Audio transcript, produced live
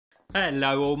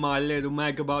Hello all my little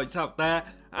megabytes out there,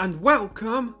 and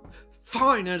welcome,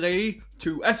 finally,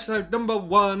 to episode number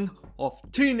 1 of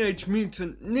Teenage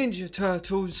Mutant Ninja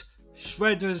Turtles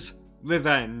Shredder's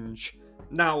Revenge.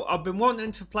 Now, I've been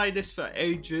wanting to play this for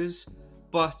ages,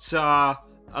 but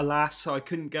alas, I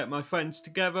couldn't get my friends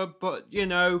together, but you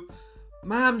know,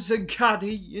 Mams and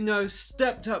Caddy, you know,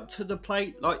 stepped up to the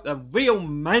plate like the real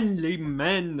manly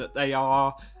men that they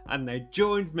are, and they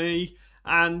joined me.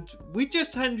 And we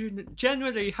just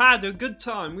generally had a good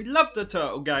time. We loved the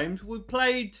turtle games. We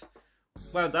played,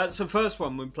 well, that's the first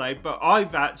one we played, but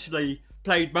I've actually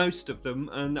played most of them,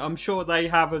 and I'm sure they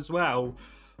have as well.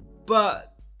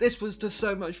 But this was just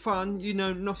so much fun, you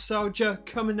know, nostalgia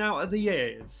coming out of the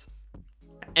ears.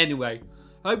 Anyway,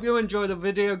 hope you enjoy the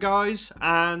video, guys,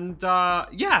 and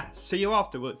yeah, see you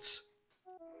afterwards.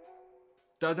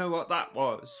 Don't know what that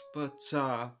was, but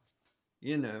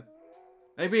you know.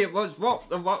 Maybe it was Rock.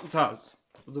 The Rock does.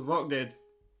 The Rock did.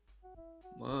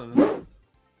 Well,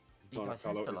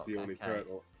 Donatello is the only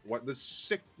turtle. What? There's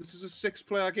six. This is a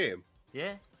 6-player game.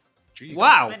 Yeah. Jesus.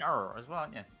 Wow. Splinter as well,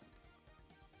 aren't you?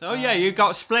 Oh yeah, you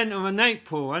got Splinter and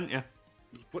April, haven't you?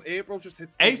 But April just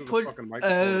hits April. the fucking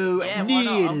microphone. Oh, yeah, why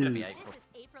not? I'm gonna be April. This is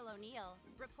April O'Neil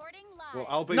reporting live. Well,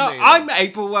 I'll be. No, Nate. I'm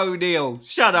April O'Neil.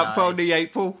 Shut up, Nice. phony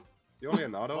April. You're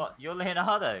Leonardo. What? You're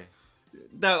Leonardo?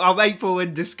 No, I'm April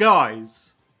in disguise.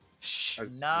 Shh.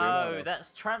 As No, Leonardo.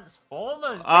 that's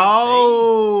Transformers. BC.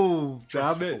 Oh,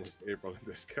 damn Transformers, it. April in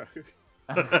this guy.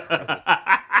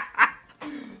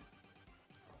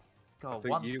 God,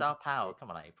 think 1-star power.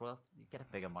 Come on, April. You get a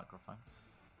bigger microphone.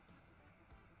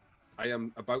 I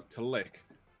am about to lick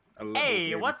a little Hey,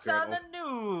 baby what's on turtle. the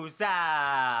news?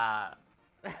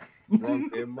 Wrong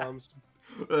game, mums.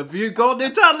 Have you got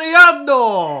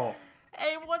Italiano?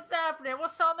 Hey, what's happening?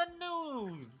 What's on the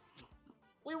news?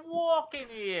 We walking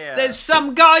here. There's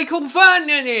some guy called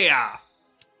Vernon here.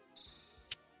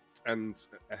 And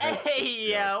a head.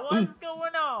 Hey, what's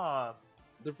going on?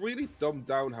 They've really dumbed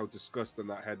down how disgusting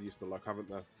that head used to look, haven't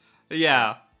they?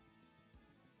 Yeah.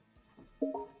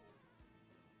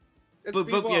 It's Boop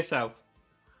Bebop. yourself.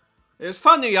 It's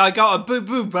funny, I got a boop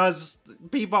boop as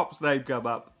Bebop's name come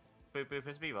up. Boop boop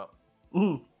is Bebop.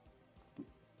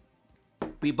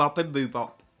 Bebop and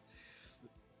Boobop.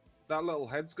 That little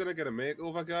head's gonna get a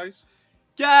makeover, guys.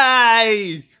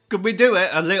 Yay! Could we do it?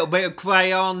 A little bit of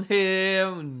crayon here.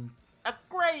 A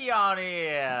crayon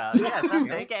here. Yes, that's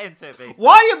it. Get into it, BC.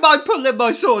 Why am I pulling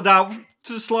my sword out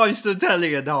to slice the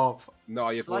telly in half? No,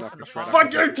 you're gonna Slice have in to the shred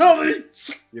front. it. Fuck you,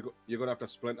 Tommy! You're gonna have to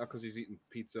splinter because he's eating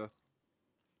pizza.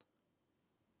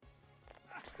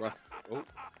 That's, oh,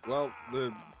 well,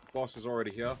 the boss is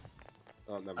already here.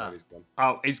 Oh, never mind, he's gone.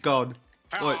 Oh, he's gone.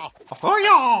 Wait. Ah!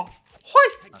 Hiya! Hoi!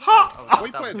 Ha! Have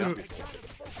we played this before?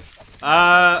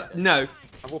 No.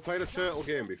 Have we played a turtle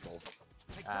game before?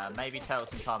 Maybe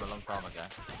Turtles in Time a long time ago.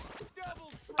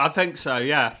 I think so,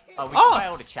 yeah. Oh, we Oh!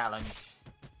 failed a challenge.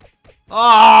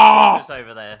 Oh! Who's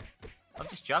over there? I'm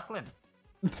just juggling.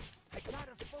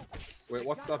 Wait,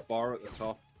 what's that bar at the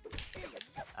top?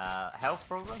 Health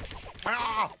probably?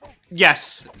 Ah!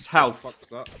 Yes, it's What the health. fuck was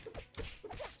that?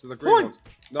 So the green Oi. ones.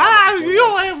 No, Ah, not the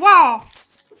blue one. you wow!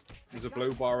 There's a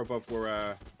blue bar above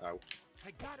where, oh.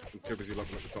 I'm too busy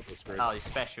looking at the top of the screen. Oh, your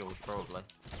specials probably.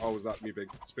 Oh, was that me big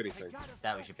spinny thing?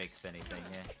 That was your big spinny thing,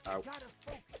 yeah. Ow.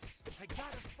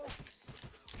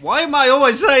 Why am I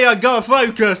always saying I gotta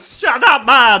focus? Shut up,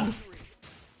 man!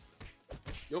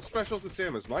 Your special's the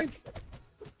same as mine?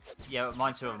 Yeah, but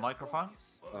mine's with a microphone.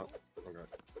 Oh, okay.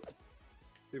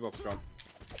 Bebop's gone.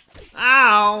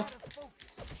 Ow!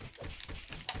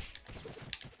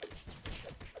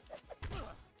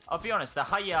 I'll be honest, the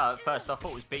hiya at first I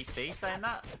thought was BC saying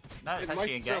that. No, it's It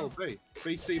actually in might still game. be.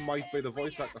 BC might be the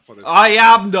voice actor for this. I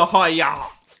am the hiya!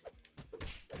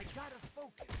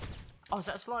 Oh, is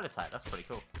that a slide attack? That's pretty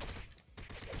cool.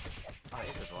 Oh, it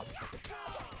is as well.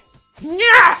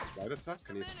 Yeah! Slide attack?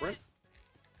 Can you sprint?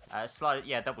 Slide,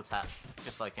 yeah, double tap,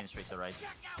 just like in Streets of Rage.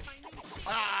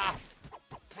 Ah!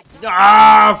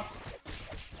 Ah!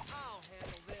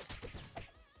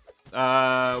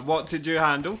 What did you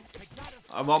handle?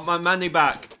 I want my money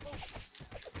back.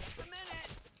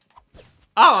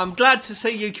 Oh, I'm glad to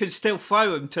see you can still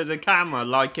throw them to the camera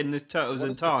like in the Turtles What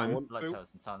in is the Time. taunt Like do?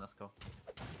 Turtles in Time, that's cool.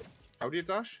 How do you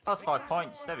dash? That's 5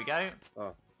 points, there we go.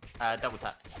 Oh. Double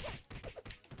tap.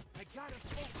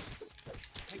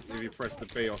 If you press the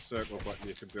B or circle button,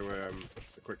 you can do a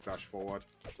quick dash forward.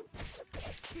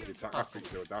 If you attack after you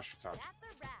do a dash attack. That's a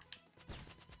wrap.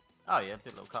 Oh yeah,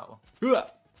 did a little cut one.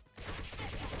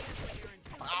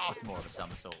 Huh. More of a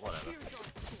somersault, whatever.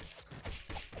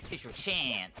 Here's your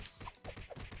chance.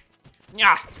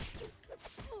 Yeah.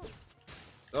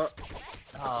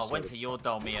 Oh, when's your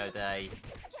Dolmio day?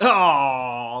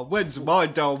 Oh, when's my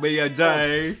Dolmio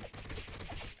day?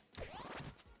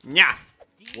 Nya.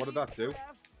 What did that do?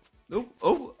 Oh,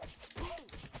 oh.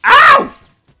 Ow!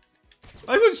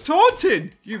 I was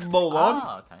taunting, you moron.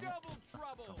 Ah, okay.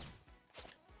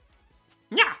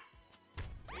 Nya.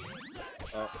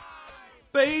 Oh.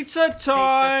 Pizza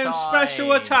time! Special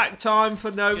time. attack time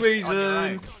for no Just on your reason.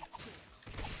 own.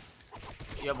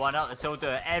 Yeah, why not? Let's all do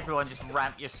it. Everyone just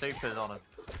ramp your supers on them.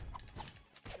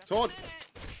 Taunt!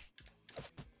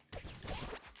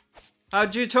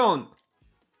 How'd you taunt?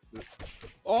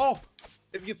 Oh!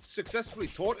 If you successfully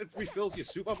taunt, it refills your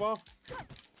super bar.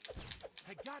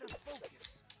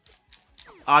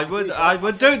 I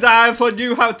would do that if I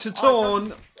knew how to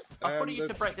taunt. I thought it used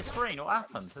to break the screen. What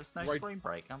happened? There's no Right. screen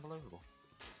break. Unbelievable.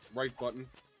 Right button.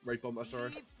 Right bumper,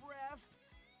 sorry.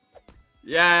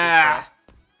 Yeah.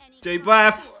 Deep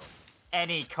breath.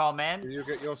 Any comment? Can you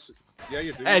get your... Yeah,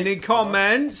 you do. Any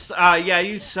comments? Yeah,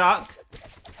 you suck.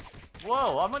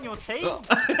 Whoa, I'm on your team.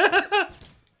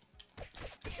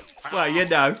 Well, you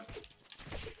know.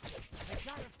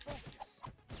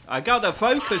 I gotta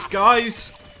focus,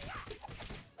 guys.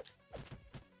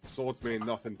 Swords mean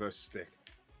nothing versus stick.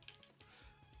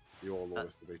 You all know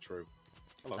this to be true.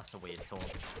 Hello. That's a weird taunt.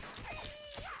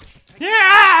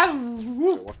 Yeah.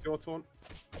 So what's your taunt?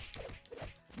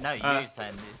 No, you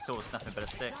saying this sword's nothing but a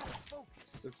stick.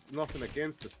 There's nothing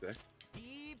against the stick.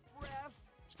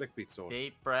 Stick beats sword.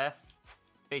 Deep breath.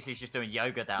 BC's just doing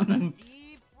yoga down there.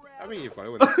 I mean, you've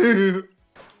got to.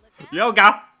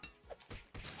 Yoga.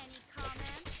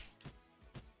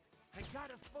 Any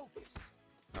comments?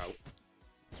 Ow.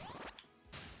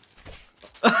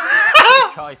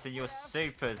 Koestner, your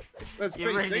supers. That's You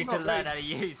really BC, need to not learn me. how to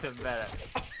use them better.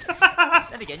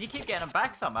 Then again, you keep getting them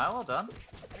back somehow. Well done.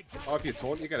 Oh, if you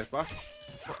taunt, you get it back.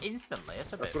 Well, instantly.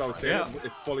 That's a bit. That's what I was saying. Yeah.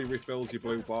 It fully refills your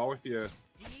blue bar if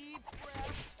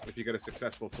you get a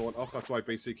successful taunt off. That's why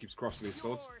BC keeps crossing his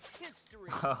swords.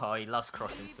 Oh, he loves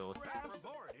crossing swords.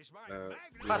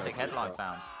 Classic Yeah. headline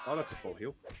found. Oh, that's a full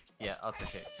heal. Yeah, I'll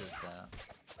take it because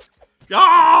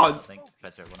Ah! I think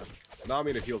better at one. No, I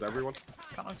mean it healed everyone.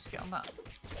 Can't I just get on that?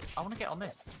 I want to get on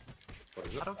this. What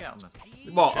is it? How do I get on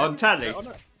this? What, on telly? Get on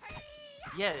it.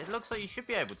 Yeah, it looks like you should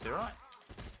be able to, right?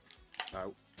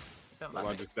 Ow. Don't Well, let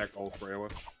I me. just decked all three of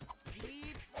them.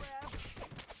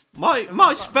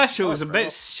 My special's a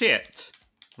bit shit.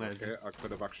 Okay, I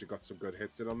could have actually got some good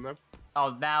hits in on them.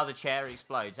 Oh, now the chair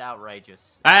explodes.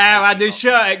 Outrageous. Oh, and his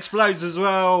shirt explodes as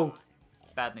well.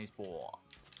 Bad news, boy.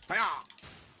 Hiya!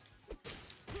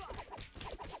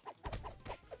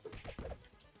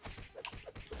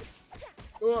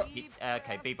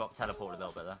 Okay, Bebop teleported a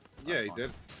little bit there. Yeah, That's he fine.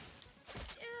 did.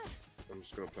 I'm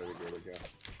just gonna play the game again.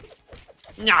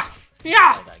 Yeah.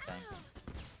 Yeah. Play that game.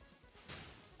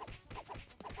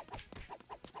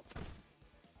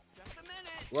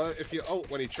 Well, if you ult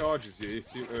when he charges you, you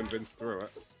seem to invince through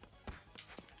it.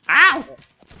 Ow!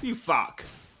 You fuck.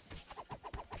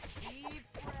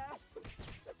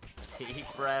 Deep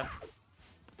breath.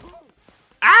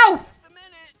 Ow!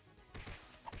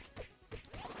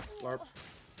 Larp.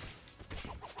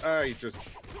 He just...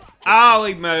 Oh,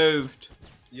 he moved.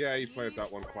 Yeah, he played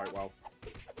that one quite well.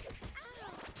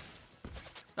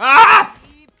 Ah!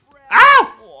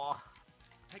 Ow! Oh,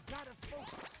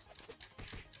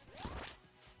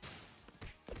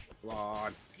 Come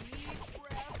on.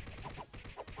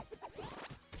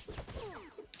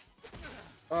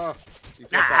 You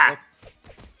did that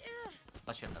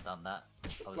I shouldn't have done that.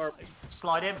 I was Larp.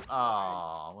 slide him. Oh,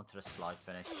 I wanted a slide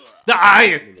finish.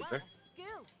 Die! one.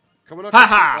 Scoop. Coming up,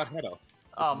 Ha-ha. that head off.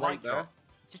 Oh, It's my right there. God.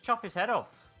 Just chop his head off.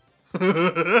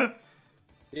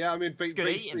 Yeah, I mean, Good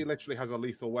basically, eating. he literally has a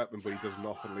lethal weapon, but he does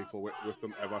nothing lethal with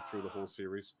them ever through the whole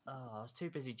series. Oh, I was too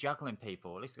busy juggling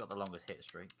people. At least I got the longest hit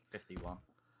streak, 51.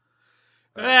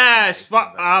 Yes,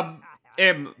 fuck,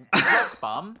 him.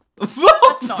 Bum. Fuck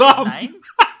That's not his bum. name.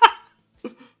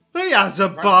 He has a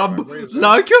Right, bum right, where is it?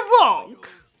 like a rock.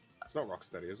 It's not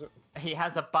Rocksteady, is it? He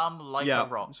has a bum like Yeah, a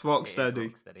rock. it's Rocksteady.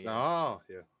 It is Rocksteady, yeah. Ah,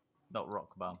 yeah. Not rock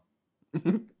bum.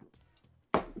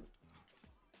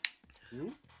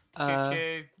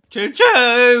 Choo-choo. Choo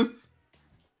choo.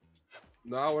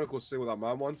 No, I want to go see what that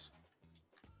man wants.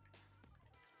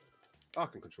 I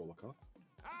can control the car.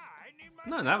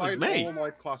 No, that was Find me. all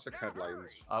my classic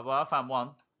headlines. Oh, well, I found one.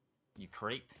 You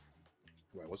creep.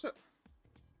 Where was it?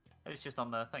 It was just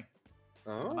on the thing.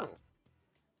 Oh. map.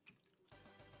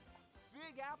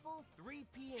 Big Apple, 3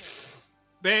 p.m.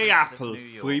 Big Prince of Apple, New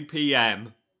York. 3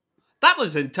 p.m. That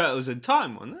was in Turtles in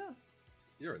Time, wasn't it?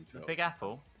 You're in Tails. Big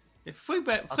Apple. Yeah, 3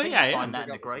 I think you a.m. find that in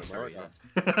the Big Apple's groceries.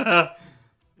 America.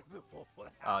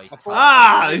 actually. Oh, he's I thought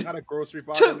Ah! he had a grocery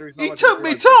bag under his arm. He I took didn't me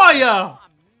realise he- tyre!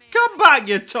 Come back,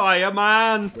 you tyre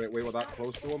man! We were that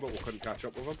close to him, but we couldn't catch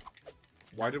up with him.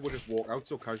 Why did we just walk out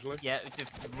so casually? Yeah, it was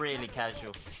just really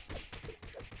casual.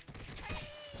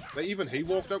 Like, even he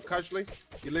walked out casually.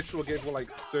 He literally gave me like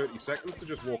 30 seconds to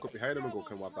just walk up behind him and go,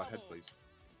 can I have that head, please?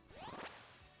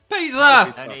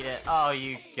 Pizza! Don't need it. Oh,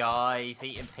 you guys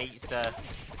eating pizza.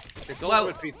 It's Well-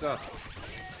 ultimate pizza.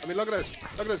 I mean, look at this.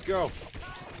 Look at this go.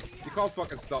 You can't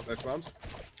fucking stop this, man.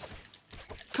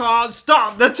 Can't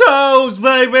stop the toes,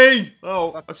 baby!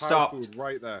 Oh, I've That's power stopped. food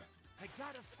right there. I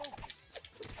gotta focus.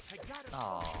 I gotta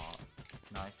Oh,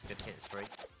 nice. Good hit streak.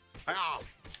 Ah!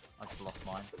 I just lost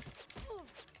mine.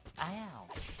 Ow.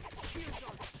 Here's our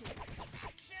chance.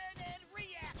 Action and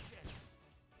reaction.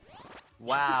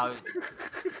 Wow.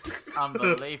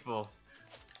 Unbelievable.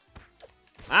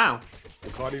 Ow. We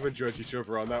can't even judge each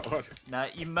other on that one. No,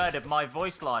 you murdered my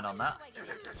voice line on that.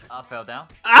 I fell down.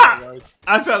 Ah! Right.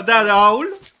 I fell down a hole.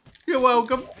 You're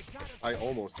welcome. I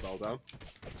almost fell down.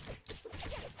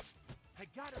 I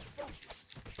gotta focus.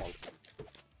 Bonk.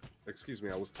 Excuse me,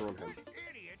 I was throwing him.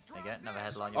 Idiot. There you go, another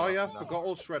headline. Oh yeah, I forgot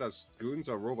all Shredder's goons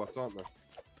are robots, aren't they?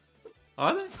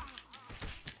 Are they?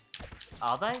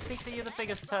 Are they? PC, you're the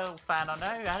biggest turtle fan I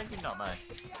know. How did you not know?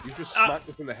 You just smacked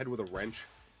us in the head with a wrench.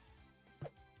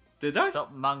 Did I?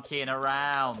 Stop monkeying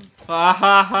around. Ha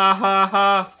ha ha ha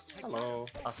ha. Hello.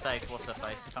 I'll say, what's her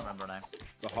face? Can't remember her name.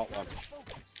 The hot one.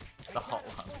 The hot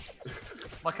one.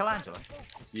 Michelangelo.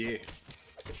 Yeah.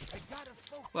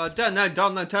 Well, I don't know.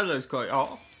 Donatello's quite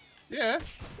hot. Yeah.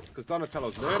 Because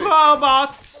Donatello's nerdy.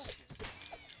 Robots!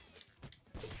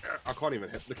 I can't even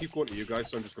hit. They keep going to you guys,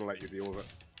 so I'm just going to let you deal with it.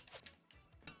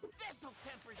 This'll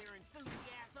temper their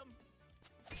enthusiasm.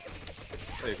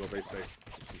 There you go, basically.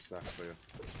 Some snacks for you.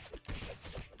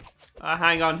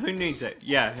 Hang on. Who needs it?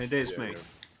 Yeah, it is Yeah, me. yeah.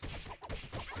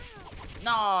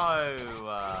 No!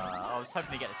 I was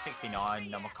hoping to get a 69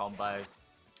 number combo.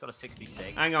 Got a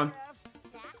 66. Hang on. That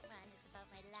one is about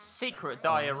my last. Secret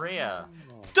diarrhea.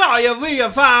 Diarrhea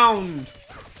found!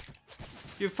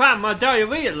 You found my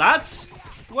diarrhea, lads.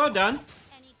 Well done.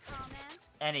 Any comments?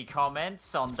 Any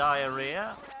comments on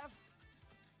diarrhea?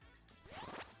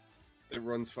 It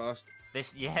runs fast.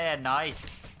 This, yeah, nice.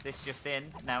 This just in.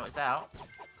 Now it's out.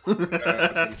 I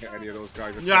didn't hit any of those guys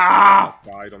except Yeah! he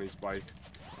died on his bike.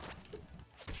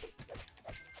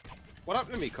 What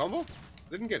happened to me, combo?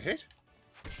 Didn't get hit?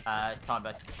 It's time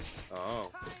based.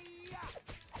 Oh.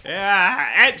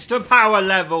 Yeah, extra power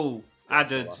level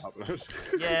added. What happened?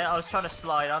 Yeah, I was trying to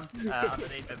slide underneath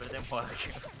it, but it didn't work.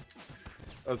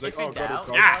 I was like, If oh in god, doubt,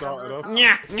 it's yeah. started up.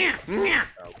 Nya, nya, nya.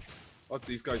 What's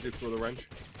these guys just throw the wrench?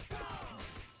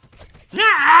 Nya.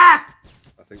 I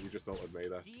think you just ulted me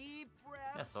there. Deep breath.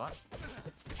 That's alright.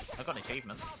 I got an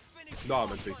achievement. I'll finish No,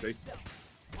 I'm in PC.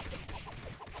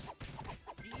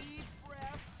 deep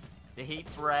breath.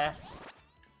 Deep breaths.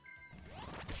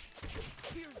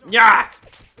 Here's our Yeah!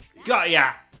 Got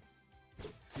ya!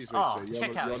 Excuse me, Oh, sir.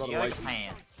 check out You're not a Yo's licensed.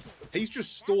 pants. He's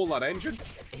just stole that engine.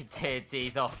 It did.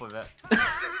 He's off with it.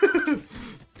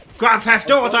 Grand Theft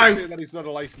I was Auto! saying that he's not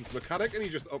a licensed mechanic, and he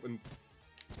just up and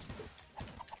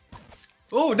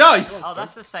Oh, nice! Oh,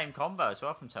 that's the same combo as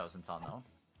well from Tales in Time, though.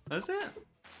 That's it.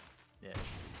 Yeah.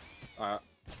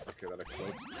 okay, that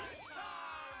explodes.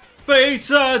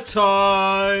 Pizza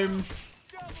time!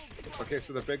 Okay,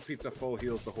 so the big pizza full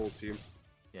heals the whole team.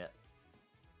 Yeah.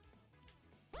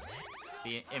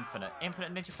 The infinite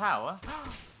ninja power.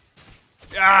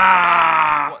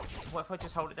 Ah! What if I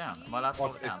just hold it down? Am I allowed to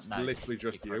hold it down? It's No. literally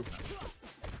just you.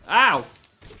 Ow!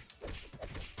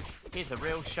 Here's a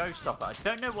real showstopper. I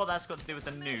don't know what that's got to do with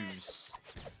the news.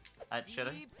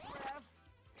 Actually, deep breath.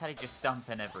 Caddy just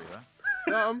dumping everywhere.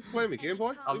 No, I'm playing my Game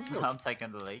Boy. I'm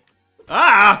taking the lead.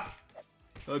 Ah!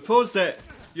 I paused it.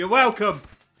 You're welcome.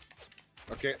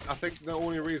 Okay, I think the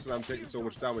only reason I'm taking so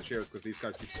much damage here is because these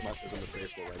guys keep smacking us in the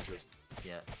face with wrenches.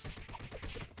 Yeah.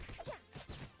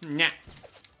 Nah.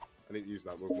 I need to use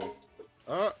that movement.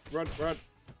 Ah, run, run.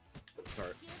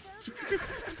 Sorry.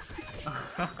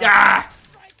 Ah!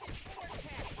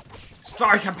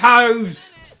 Strike a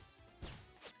pose!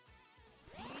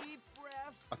 Deep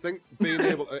breath. I think being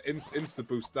able to insta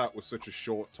boost that with such a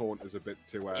short taunt is a bit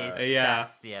too. Yeah.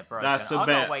 Yeah, broken. That's a I've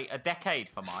bit- got to wait a decade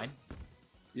for mine.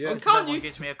 Yeah, Well, it's can't No one you-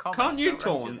 gives me a comment. Can't you Don't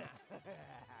taunt?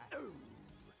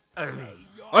 Oh.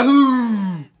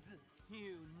 Ahoo!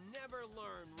 You never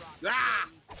learn, Rock. Ah!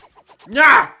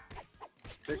 Nah!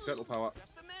 Big turtle power.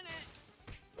 Just a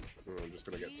minute. Oh, I'm just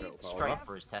gonna get turtle power. Straight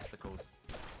for his testicles.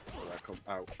 Oh, that come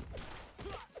out.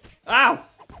 Ow!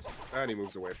 And he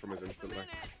moves away from us instantly.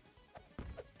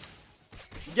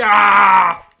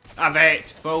 Yeah! Have it,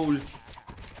 fool. Just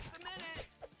a minute.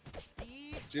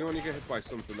 Do you know when you get hit by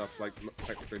something that's like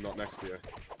technically not next to you?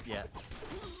 Yeah.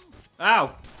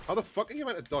 Ow! How the fuck are you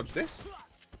meant to dodge this?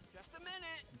 Just a minute.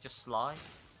 Just slide.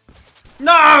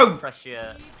 No! Press your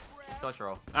dodge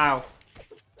roll. Ow.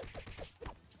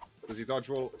 Does he dodge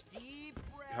roll Deep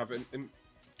breath. have an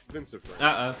invincive range?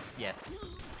 Uh-oh. Yeah.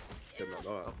 Did not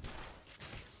know that.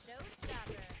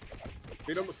 Showstopper.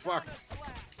 Beat him the fuck.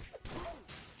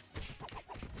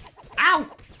 Ow!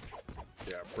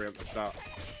 Yeah, preempted that.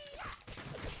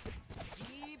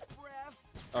 Deep breath.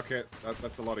 Okay,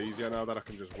 that's a lot easier now that I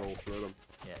can just roll through them.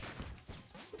 Yeah.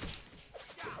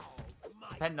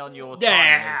 Depending on your Yeah.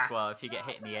 timing as well, if you get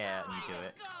hit in the air and you do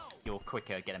it, you're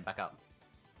quicker getting back up.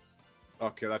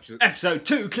 Okay, that's just Episode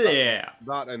 2 clear!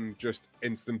 that, and just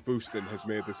instant boosting has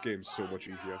made this game so much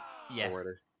easier Yeah.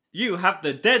 already. You have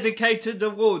the dedicated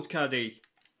award, Caddy.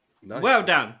 Nice. Well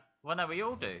done. Well, no, we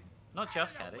all do. Not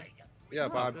just Caddy. Yeah,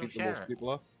 but Well, I we'll beat the share most it. people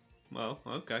up. Well,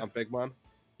 okay. I'm big man.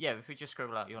 Yeah, if we just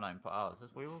scribble out your name and put ours,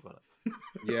 we all got it.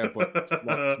 Yeah, but smart That's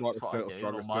turtle, what I do, all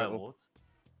strongest my turtle. awards.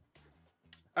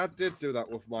 I did do that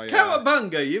with my.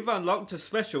 Cowabunga, you've unlocked a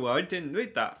special. I didn't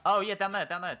read that. Oh, yeah, down there,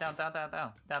 down,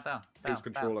 Who's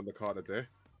controlling the car today?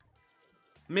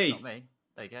 Me. Not me.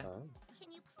 There you go. Oh.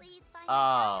 Can you please find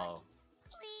Oh.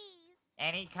 Please.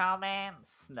 Any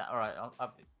comments? No, alright,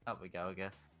 up we go, I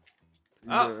guess.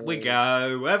 Up we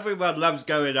go. Everyone loves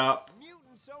going up.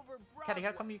 Mutants over Caddy,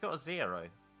 how come you got a 0?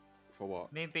 For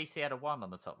what? Me and BC had a 1 on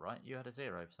the top, right? You had a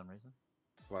 0 for some reason.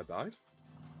 Have I died?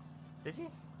 Did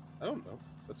you? I don't know.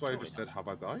 That's why I just said, have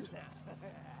I died?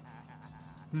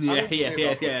 Yeah,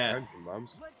 yeah.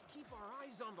 Mams. Let's keep our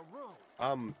eyes on the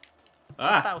road.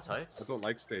 Ah. Battletoads? I don't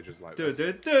like stages like Do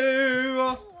this. do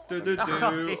do. Do do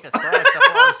Oh, do. Jesus Christ, I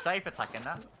thought I was safe attacking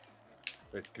that.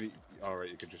 Wait, can you... Alright,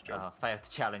 you can just jump. Oh, failed the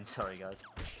challenge, sorry guys.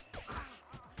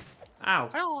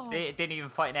 Ow. It didn't even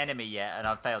fight an enemy yet, and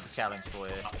I failed the challenge for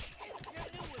you.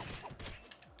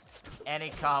 Any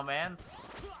comments?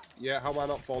 Yeah, how am I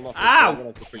not falling off?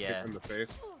 Ow! This thing? Yeah. Kicked in the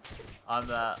face.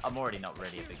 I'm already not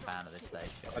really a big fan of this stage.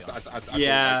 I'll be honest. I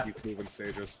Yeah. don't like these moving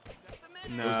stages.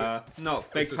 Nah,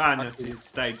 not big this fan of actually- these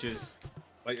stages.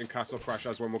 Like in Castle Crash,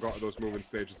 as when we got to those moving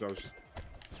stages, I was just...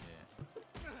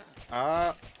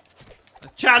 Yeah.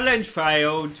 Challenge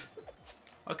failed.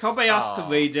 I can't be asked to Aw.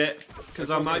 read it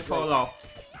because I might fall off.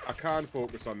 I can't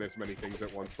focus on this many things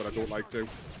at once, but I don't like to.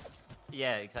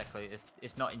 Yeah, exactly.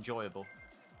 It's not enjoyable.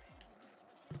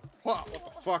 What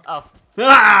the fuck? Oh,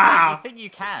 Ah! you think you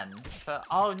can? But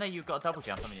oh no, you've got a double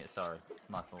jump. I mean, sorry,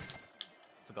 my fault.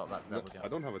 Forgot about the No, double I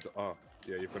jump. don't have a... Oh,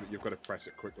 yeah, you've got to press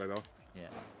it quickly, though. Yeah.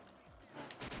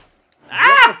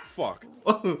 Ah! What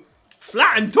the fuck?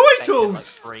 Flatten Expected, like,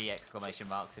 turtles! 3 exclamation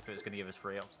marks if it was going to give us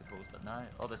 3 obstacles, but no.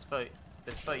 Oh, there's feet.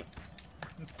 There's feet.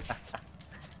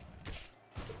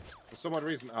 For some odd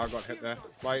reason, I got hit there.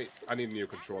 I need a new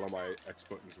controller. My X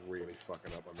button's really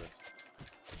fucking up on this.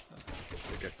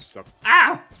 It gets stuck.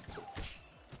 Ow!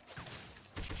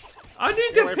 I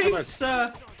need Get a away from us.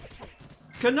 pizza!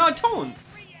 Can I taunt?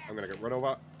 I'm gonna get run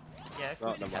over. Yeah, of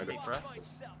course you never can, mind. deep breath.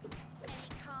 Any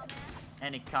comments?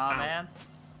 Any comments?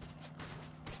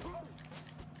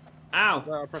 Ow!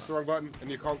 No, I pressed the wrong button, and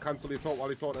you can't cancel your taunt while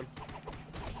you're taunting.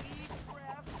 Deep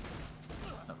breath.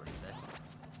 Not really there.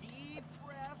 Deep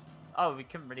breath. Oh, we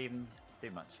couldn't really even do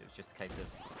much. It was just a case of...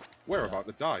 We're about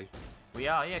to die. We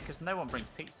are, yeah, because no one brings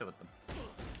pizza with them.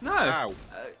 No! Ow.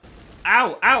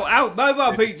 Ow, ow, ow!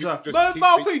 Mobile You pizza! just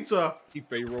Mobile keep- pizza! Keep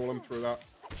B-rolling through that.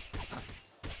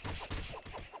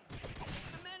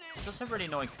 It's also really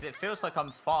annoying because it feels like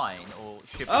I'm fine or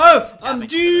should be Oh, doing I'm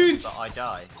damage to them, dead! but I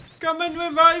die. Come and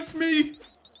revive me!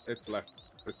 It's left.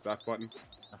 It's that button.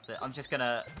 That's it. I'm just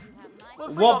gonna... Well,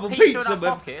 if we Wobble got pizza pizza, in our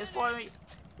man. pockets, why don't we...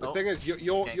 The thing is,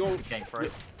 you're Game through.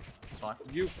 It's fine.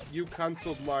 you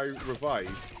cancelled my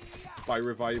revive by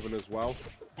reviving as well,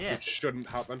 Yeah. which shouldn't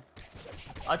happen.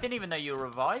 I didn't even know you were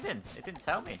reviving. It didn't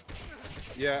tell me.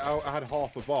 Yeah, I had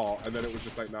half a bar, and then it was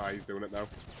just like, nah, he's doing it now.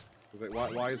 I was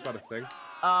like, why is that a thing?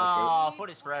 Oh, I thought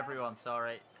it's for everyone,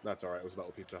 sorry. That's alright, it was a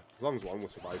little pizza. As long as one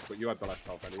was survived, but you had the last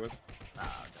health anyways.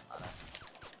 Ah, doesn't matter.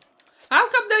 How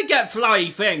come they get fly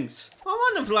things? I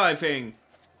want a fly thing.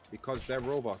 Because they're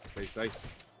robots, they say.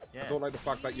 Yeah. I don't like the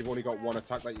fact that you've only got one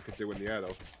attack that you could do in the air,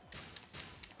 though.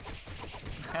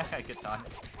 Good time.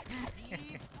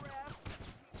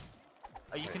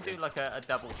 Oh, you can do like a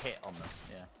double hit on them,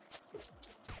 yeah.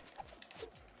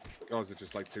 Or is it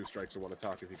just like 2 strikes and 1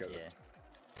 attack if you get Yeah. it?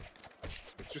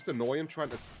 It's just annoying trying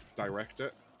to direct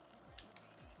it.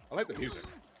 I like the music.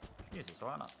 Music's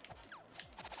alright, not?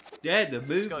 Yeah, the It's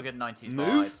move. got a good 90s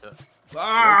Move? vibe to it.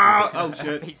 Ah! Oh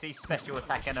shit. PC special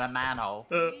attack in a manhole.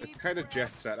 It's kind of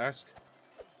Jet Set-esque.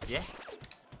 Yeah.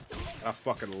 I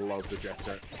fucking love the jet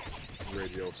set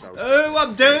radio sound. Oh,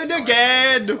 I'm doing it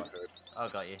again! Oh,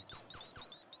 got you.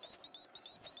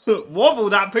 Wobble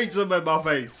that pizza in my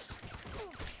face.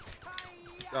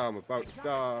 I'm about to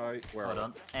die. Where Hold am I?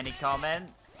 on. Any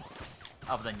comments?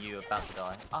 Other than you about to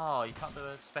die. Oh, you can't do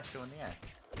a special in the air.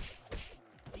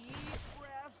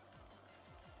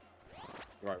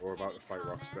 Right, we're about to fight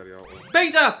Rocksteady, aren't we?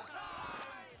 Pizza!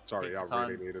 Sorry, Pizza I time.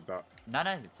 really needed that. No,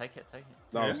 no, take it, take it.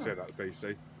 No, I Yeah. was saying that to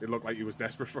BC. It looked like he was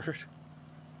desperate for it.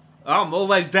 I'm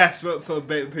always desperate for a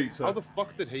bit of pizza. How the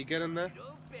fuck did he get in there?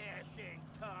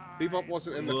 Bebop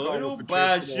wasn't in the car Little with the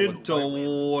chase bashing all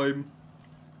the time.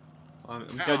 time.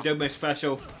 I'm gonna do my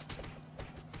special.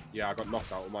 Yeah, I got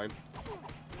knocked out of mine.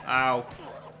 Ow.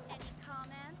 Any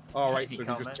comments? Alright, Any so if you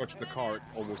comment? just touch the car, it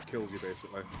almost kills you,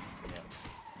 basically.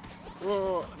 Yeah.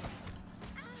 Whoa.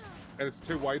 And it's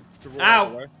too wide to roll Ow. out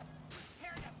of the way.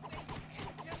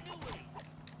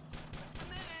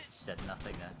 Said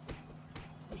nothing there.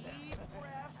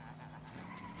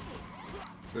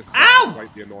 This is Ow!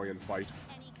 quite the annoying fight.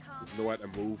 Any There's comments? nowhere to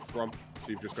move from, so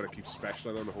you've just got to keep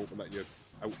specialing them and hoping that you're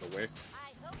out of the way.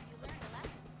 I hope you learned a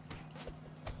lesson.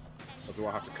 Or do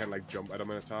I have to kind of like jump at them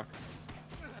and attack?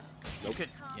 You Nope. could,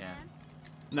 yeah.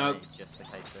 No. It's just a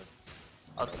case of,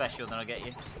 I'll special, then I'll get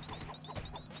you.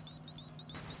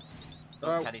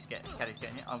 Oh. Caddy's getting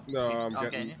you. No, I'm getting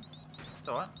getting- you. It's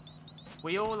alright.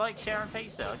 We all like sharing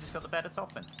pizza. I just got the better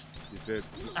topping. You did.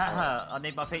 I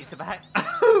need my pizza back.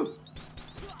 Ow!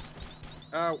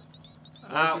 Why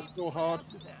Ow. is this so hard?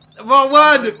 Wrong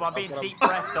one! I'm being got 'em. deep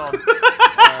breathed on.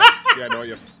 Yeah, no,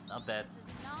 you. I'm dead.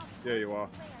 This is not Yeah, you are.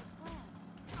 the way I planned.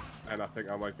 And I think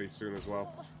I might be soon as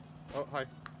well. Oh, hi.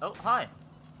 Oh, hi.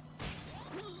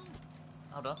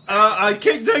 Hold on. I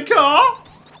kicked a car!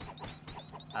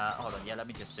 Hold on. Yeah, let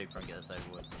me just super and get this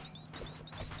over with.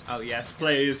 Oh yes,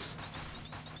 please.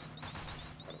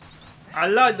 I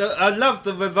love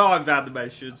the revive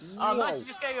animations. Oh, Whoa. nice. You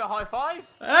just gave you a high five.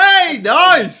 Hey,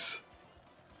 nice!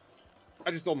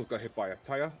 I just almost got hit by a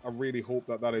tire. I really hope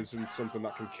that that isn't something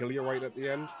that can kill you right at the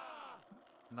end.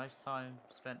 Most time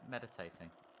spent meditating.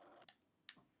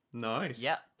 Nice.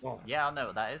 Yeah. Oh. Yeah, I know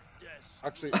what that is.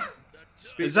 Actually,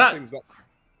 speaking Is that- of things that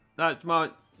That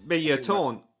might be a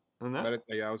taunt. Isn't it?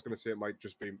 yeah, I was going to say it might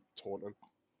just be taunting.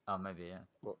 Oh, maybe, yeah.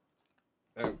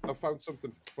 I found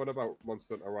something fun about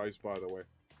Monster Hunter Rise, by the way.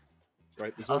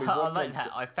 Right, there's I only one like monster-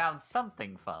 that. I found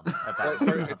something fun about Right,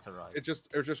 sorry, Monster Hunter Rise.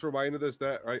 It just reminded us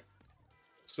that, right?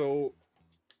 So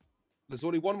there's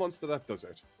only one monster that does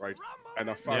it, right? And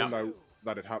I found out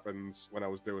that it happens when I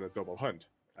was doing a double hunt,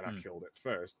 and I killed it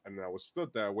first, and then I was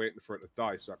stood there waiting for it to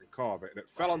die so I could carve it, and it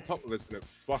fell on top of us and it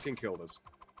fucking killed us.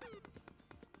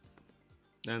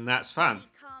 And that's fun. Any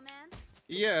comments?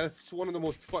 Yeah, it's one of the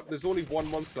most fun. There's only one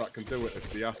monster that can do it. It's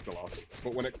the Astalos.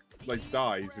 But when it like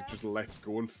dies, it just lets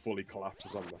go and fully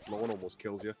collapses on the floor and almost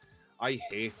kills you. I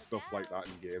hate stuff like that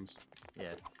in games.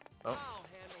 Yeah. Oh,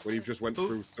 When you've just went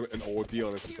through an ordeal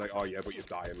and it's just like, oh yeah, but you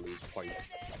die and lose points.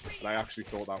 And I actually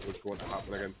thought that was going to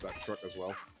happen against that truck as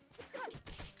well.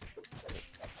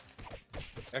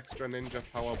 Extra ninja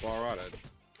power bar added.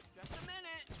 Just a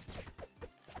minute.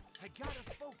 I gotta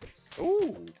focus.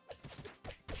 Ooh!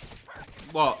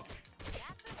 What? That's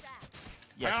a wrap.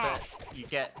 yes. You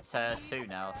get 2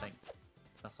 now, I think.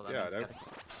 That's what that Yeah, I means. know. Caddy.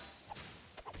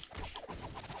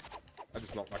 I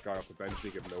just knocked that guy off the bench and he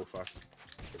gave no fucks.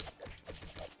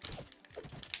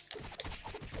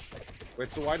 Wait,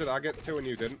 so why did I get 2 and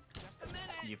you didn't?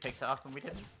 You picked it up and we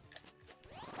didn't.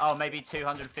 Oh, maybe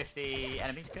 250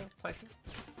 enemies killed total.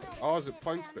 Oh, is it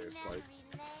points based?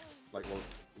 Like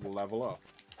we'll level up.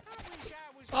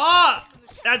 Ah!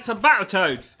 That's a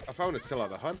Battletoad! I found a Till of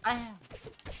the Hunt. Ah.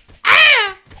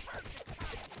 Ah!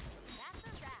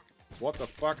 That's a wrap. What the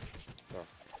fuck? Oh,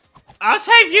 I'll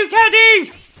save you,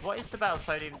 Caddy! What is the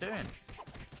Battletoad even doing?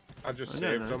 I just I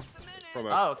don't saved know. him from a.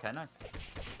 Oh, okay, nice.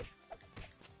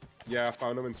 Yeah, I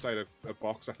found him inside a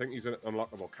box. I think he's an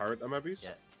unlockable character, maybe. Yeah,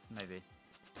 maybe.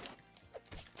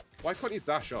 Why can't you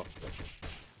dash up?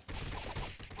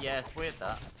 Yeah, it's weird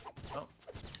that. Oh.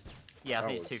 Yeah, I That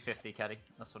think it's was- 250, Caddy.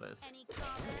 That's what it is. Any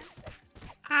comments?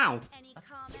 Ow! Any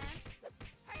comments?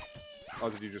 Oh,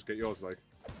 did you just get yours, like?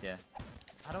 Yeah.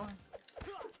 How do I?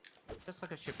 Just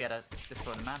like I should be able to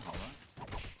destroy the manhole,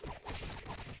 right?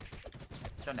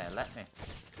 Don't know, let me.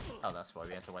 Oh, that's why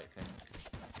we had to wait for him.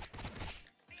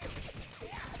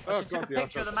 Oh, Just took a God, the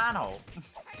picture of the manhole.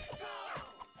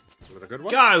 Was it a good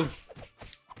one? Go!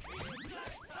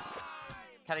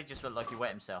 Caddy just looked like he wet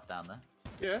himself down there.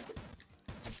 Yeah.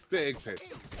 Big piss.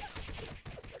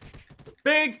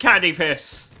 Big Caddy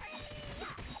piss!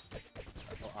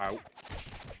 Oh, ow.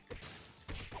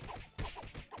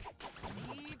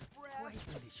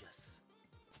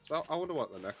 So I wonder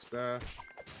what the next. Uh-oh.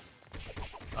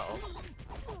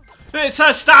 It's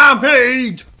a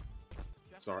stampede!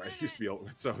 Sorry, I used to be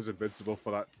ultimate, so I was invincible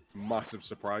for that massive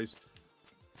surprise.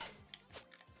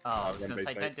 Oh, I was When gonna they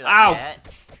say, say- don't do Ow. that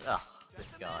yet. Oh, this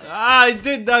guy. I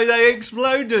did know they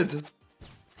exploded.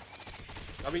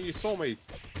 I mean, you saw me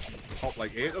pop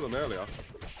like 8 of them earlier.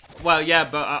 Well, yeah,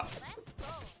 but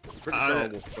Pretty sure I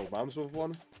almost killed Mams with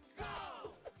one.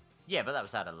 Yeah, but that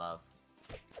was out of love.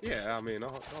 Yeah, I mean,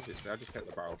 obviously, I just hit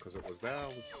the barrel because it was there. I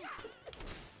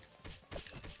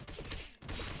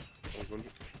was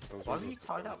wondering. Why were you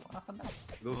tied up? What happened there?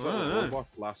 Those I little don't know.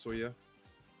 robots lasso you.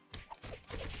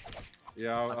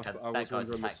 Yeah, Okay, I that was guy's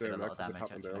wondering the attack did a same lot because of it damage,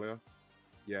 happened actually. earlier.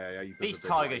 Yeah, he does These a big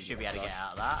tigers line should be like able to get that.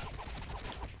 out of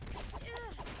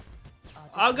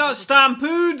that. I got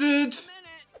stampeded.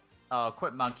 Oh,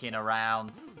 quit monkeying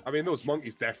around. I mean, those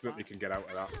monkeys definitely can get out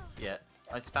of that. Yeah,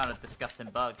 I just found a disgusting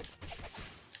bug.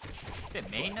 Bit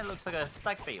mean, it looks like a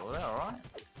stag beetle, they're alright.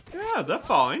 Yeah, they're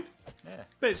fine. Yeah.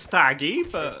 Bit staggy,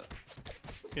 but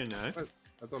you know.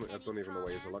 I don't even know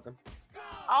where he's looking.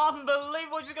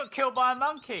 Unbelievable, just got killed by a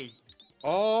monkey.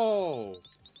 Oh!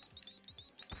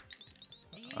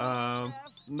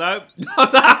 Nope,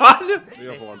 not that one. The This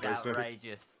other one is goes in.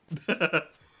 outrageous.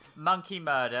 Monkey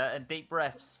murder and deep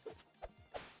breaths.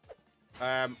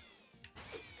 Um,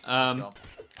 Gone.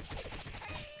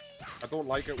 I don't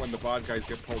like it when the bad guys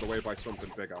get pulled away by something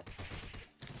bigger.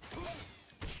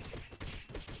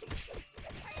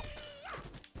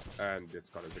 And it's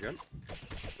got us again.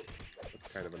 That's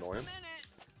kind of annoying.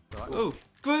 Ooh,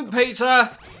 group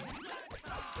pizza.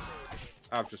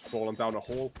 I've just fallen down a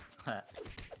hole. I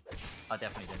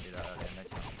definitely didn't do that earlier, no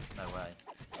chance. No way.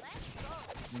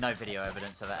 No video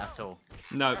evidence of it at all.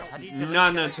 No, How do you delete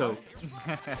none it? at all.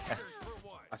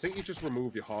 I think you just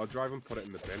remove your hard drive and put it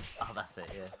in the bin. Oh, that's it,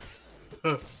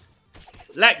 yeah.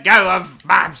 Let go of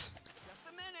Babs.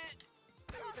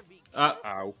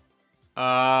 Ow.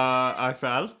 I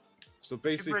fell. So You should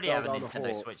basically really fell have a down a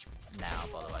Nintendo hole. Switch now,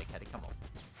 by the way, Caddy. Come on.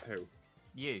 Who?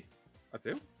 You. I do?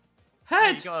 Yeah,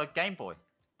 Head. you got a Game Boy.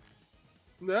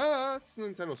 No, it's a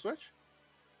Nintendo Switch.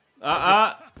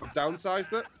 Uh. I've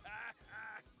downsized it.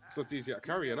 So it's easier to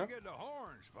carry, innit? Get the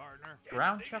horns, partner.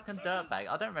 Ground Chuck and Dirtbag.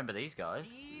 I don't remember these guys.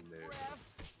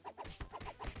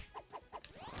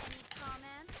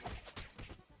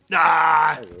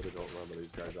 Ah. I really don't remember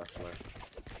these guys, actually.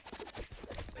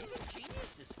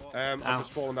 Ow. I'm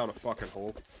just falling down a fucking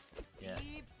hole. Yeah.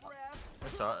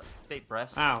 That's alright. Deep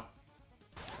breaths. Ow.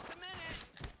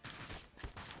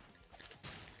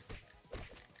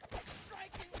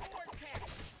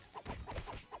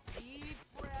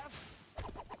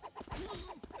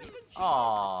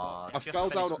 Aww. I fell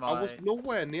down. I was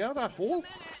nowhere near that hole.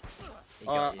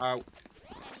 Ow.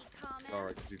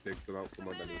 Alright, because he digs them out from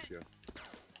underneath you.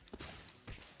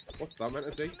 What's that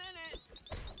meant to do?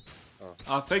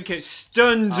 I think it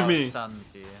stunned Oh, me. it stuns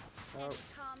you. Oh.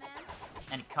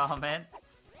 Any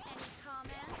comments?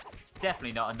 It's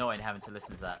definitely not annoying having to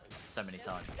listen to that so many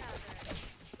times.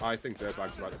 I think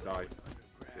Dirtbag's about to die.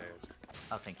 Yeah,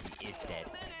 I think he is dead.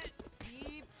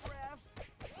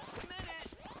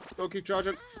 don't keep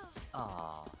charging.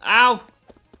 Oh, Ow.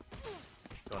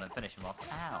 go on and finish him off.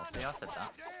 Ow, see, I said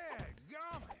that.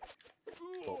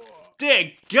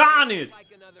 Diggone it.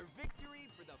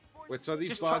 Wait, so these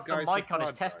Just bad chuck the guys. mic are on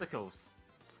his bad guys? testicles.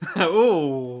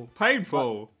 Ooh,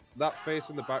 painful. That face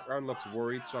in the background looks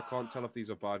worried, so I can't tell if these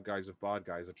are bad guys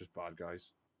or just bad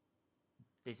guys.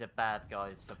 These are bad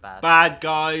guys for bad. Bad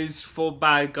guys for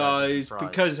bad guys Surprise.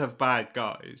 because of bad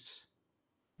guys.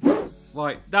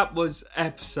 Right, that was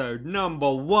episode number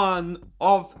 1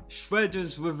 of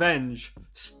Shredder's Revenge.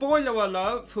 Spoiler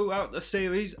alert, throughout the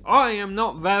series, I am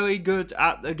not very good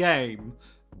at the game,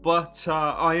 but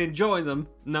I enjoy them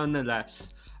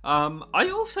nonetheless. I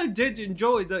also did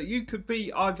enjoy that you could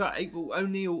be either April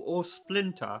O'Neil or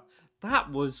Splinter.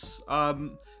 That was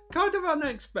kind of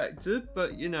unexpected,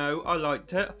 but you know, I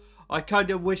liked it. I kind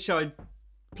of wish I'd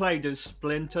played as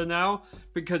Splinter now,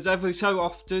 because every so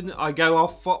often I go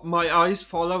off, my eyes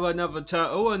follow another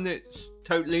turtle and it's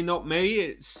totally not me.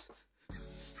 It's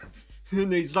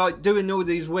and he's like doing all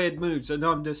these weird moves and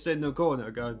I'm just in the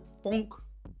corner going bonk,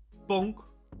 bonk,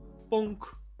 bonk.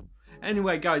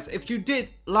 Anyway guys, if you did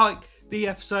like the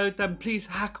episode, then please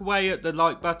hack away at the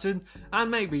like button and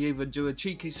maybe even do a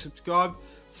cheeky subscribe.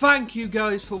 Thank you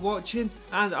guys for watching,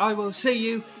 and I will see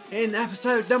you in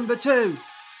episode number 2.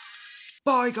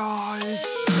 Bye guys!